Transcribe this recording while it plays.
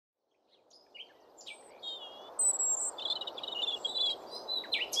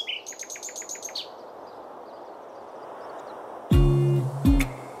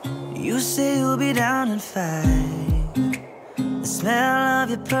we'll be down in 5. The smell of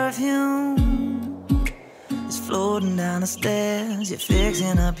your perfume is floating down the stairs. You're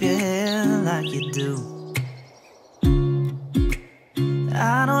fixing up your hair like you do.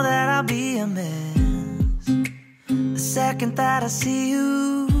 I know that I'll be a mess the second that I see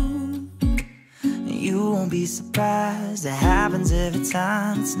you. You won't be surprised, it happens every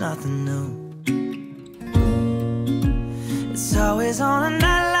time, it's nothing new. It's always on a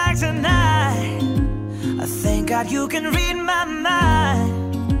night like tonight. I thank God you can read my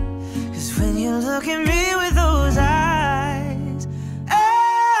mind, 'cause when you look at me with those eyes,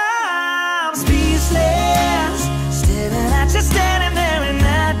 I'm speechless, staring at you standing there in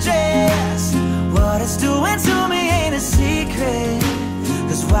that dress. What it's doing to me ain't a secret,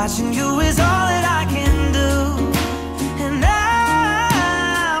 'cause watching you is all that I can do. And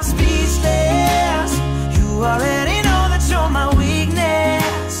I'm speechless, you already know that you're my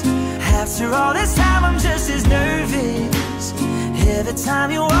weakness. After all this time I'm just as nervous every time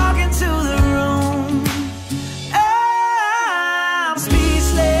you walk into the room. I'm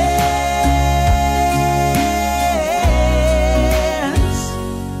speechless.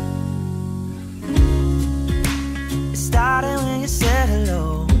 It started when you said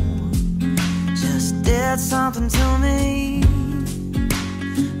hello, did something to me,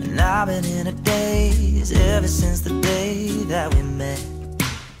 and I've been in a daze ever since the day that we met.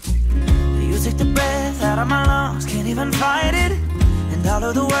 You took the breath out of my lungs, can't even fight it, and all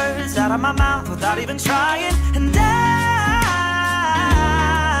of the words out of my mouth without even trying. And I'm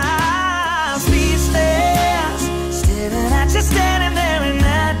speechless, staring at you standing there in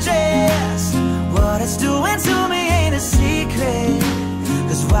that dress. What it's doing to me ain't a secret,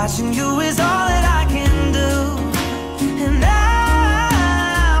 'cause watching you is all that I can do. And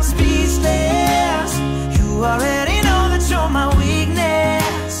I'm speechless, you already know that you're my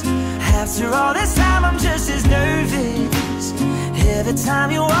weakness. After all this time I'm just as nervous every time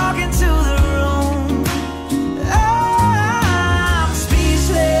you walk into the room. I'm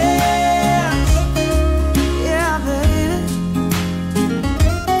speechless, yeah baby.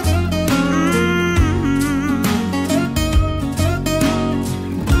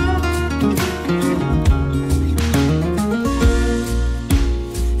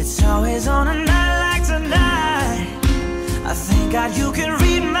 On a night like tonight, I thank God you can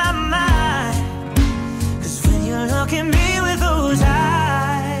read my mind, 'cause when you look at me with those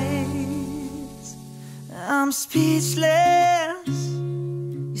eyes, I'm speechless.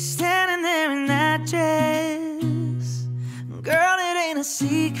 You're standing there in that dress. Girl, it ain't a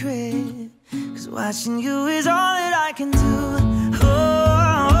secret, 'cause watching you is all that I can do.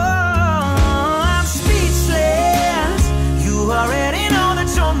 Oh, I'm speechless. You already know that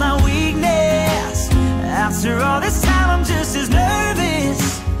you're my weakness. After all this time I'm just as nervous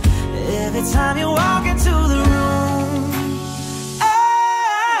every time you walk into the room.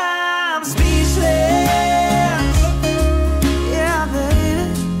 I'm speechless, yeah baby.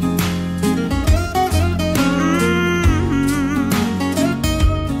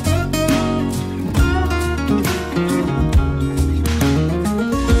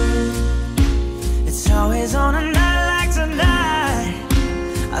 It's always on a night like tonight.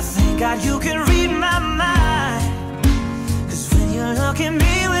 I thank God you can read my mind, 'cause when you look at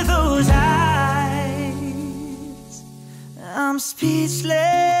me with those eyes, I'm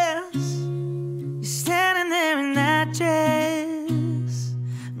speechless. You're standing there in that dress.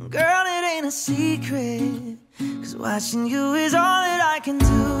 Girl, it ain't a secret, 'cause watching you is all that I can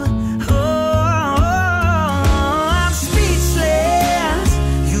do. Oh, I'm speechless.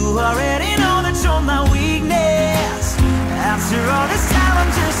 You already know that you're my weakness. After all this time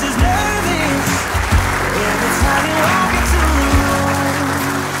I'm just as nervous every time you walk into the room.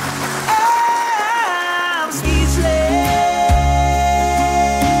 I'm speechless.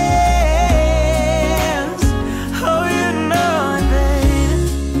 Oh, you know it, baby.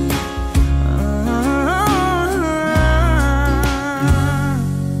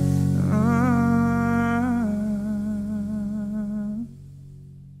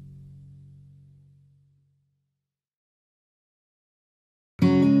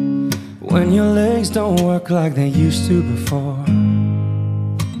 When your legs don't work like they used to before,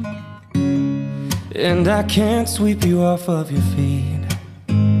 and I can't sweep you off of your feet,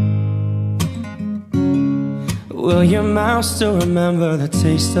 will your mouth still remember the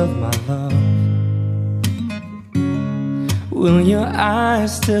taste of my love? Will your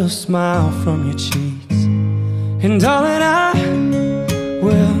eyes still smile from your cheeks? And darling, I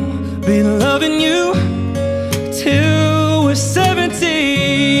will be loving you till we're 70.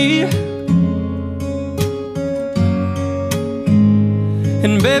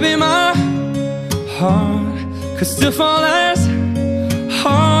 And baby, my heart could still fall as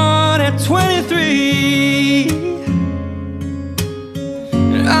hard at 23.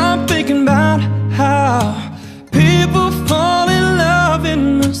 And I'm thinking about how people fall in love in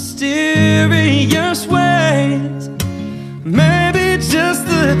mysterious ways. Maybe just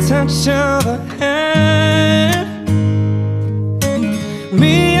the touch of a hand.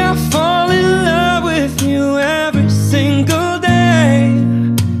 Me, I fall in love with you every single day,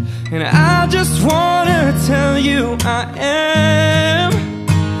 and I just wanna tell you I am.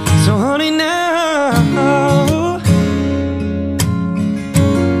 So honey, now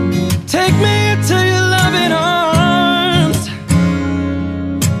take me into your loving arms.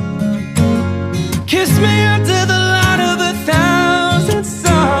 Kiss me under the light of 1,000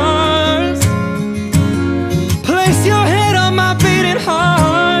 stars. Place your head on my beating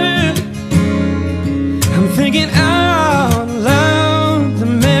heart. I'm thinking out loud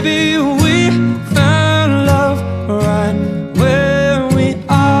that maybe we found love right where we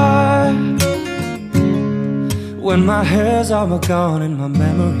are. When my hair's all gone and my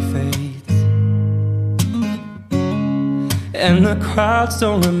memory fades, and the crowds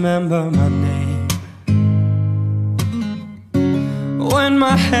don't remember my name, when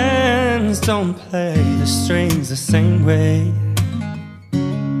my hands don't play the strings the same way,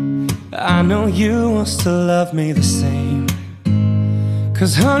 I know you will still love me the same.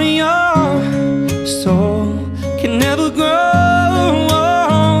 'Cause honey, your soul can never grow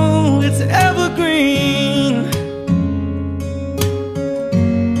old. It's evergreen.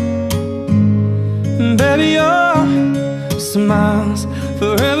 Baby, your smile's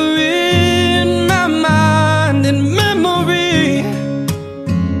forever in my mind and memory.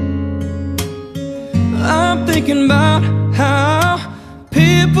 I'm thinking about how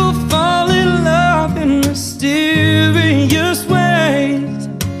people fall in love in mysterious ways.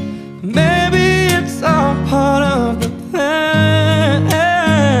 Maybe it's all part of the plan.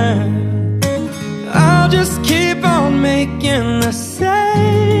 I'll just keep on making the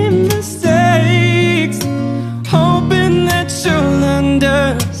same mistakes, hoping that you'll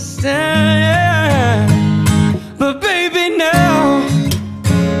understand. But baby, now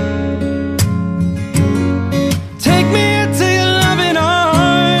take me into your loving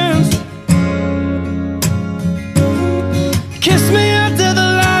arms. Kiss me under the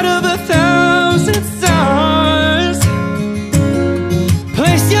light of 1,000 stars.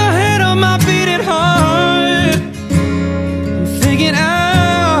 Place your head on my beating heart. I'm thinking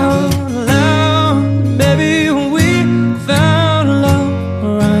out loud, baby, we found love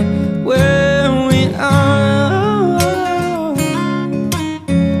right where we are.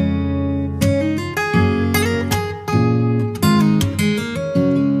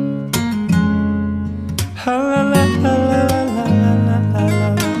 La la la la la la la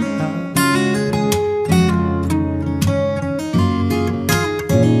la.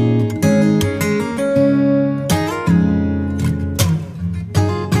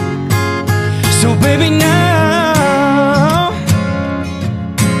 So baby, now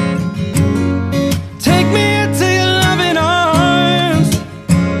take me into your loving arms.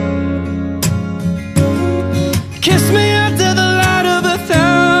 Kiss me under the light of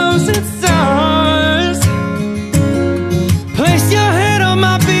 1,000 stars. Place your head on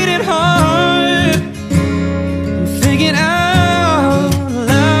my beating heart. I'm thinking out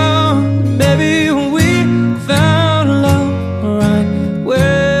loud, baby, we found love right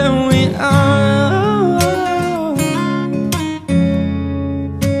where we are.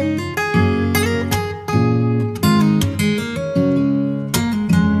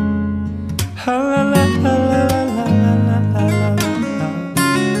 La la la la la la la la.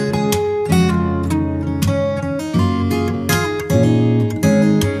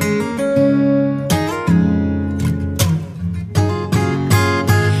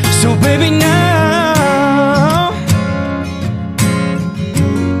 So baby, now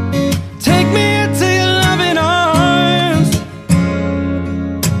take me into your loving arms.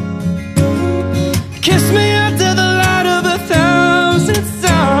 Kiss me under the light of 1,000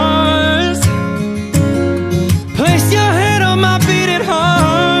 stars. Place your head on my beating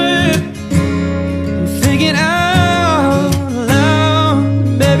heart. I'm thinking out loud,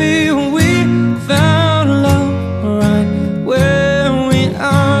 baby, we found love right where we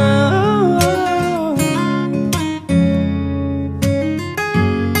are.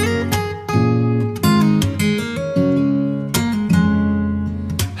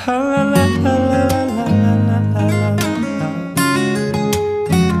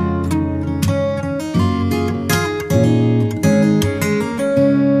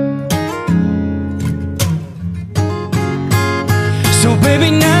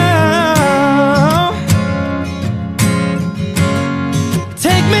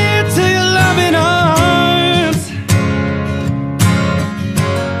 Take me into your loving arms.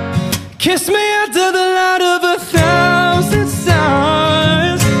 Kiss me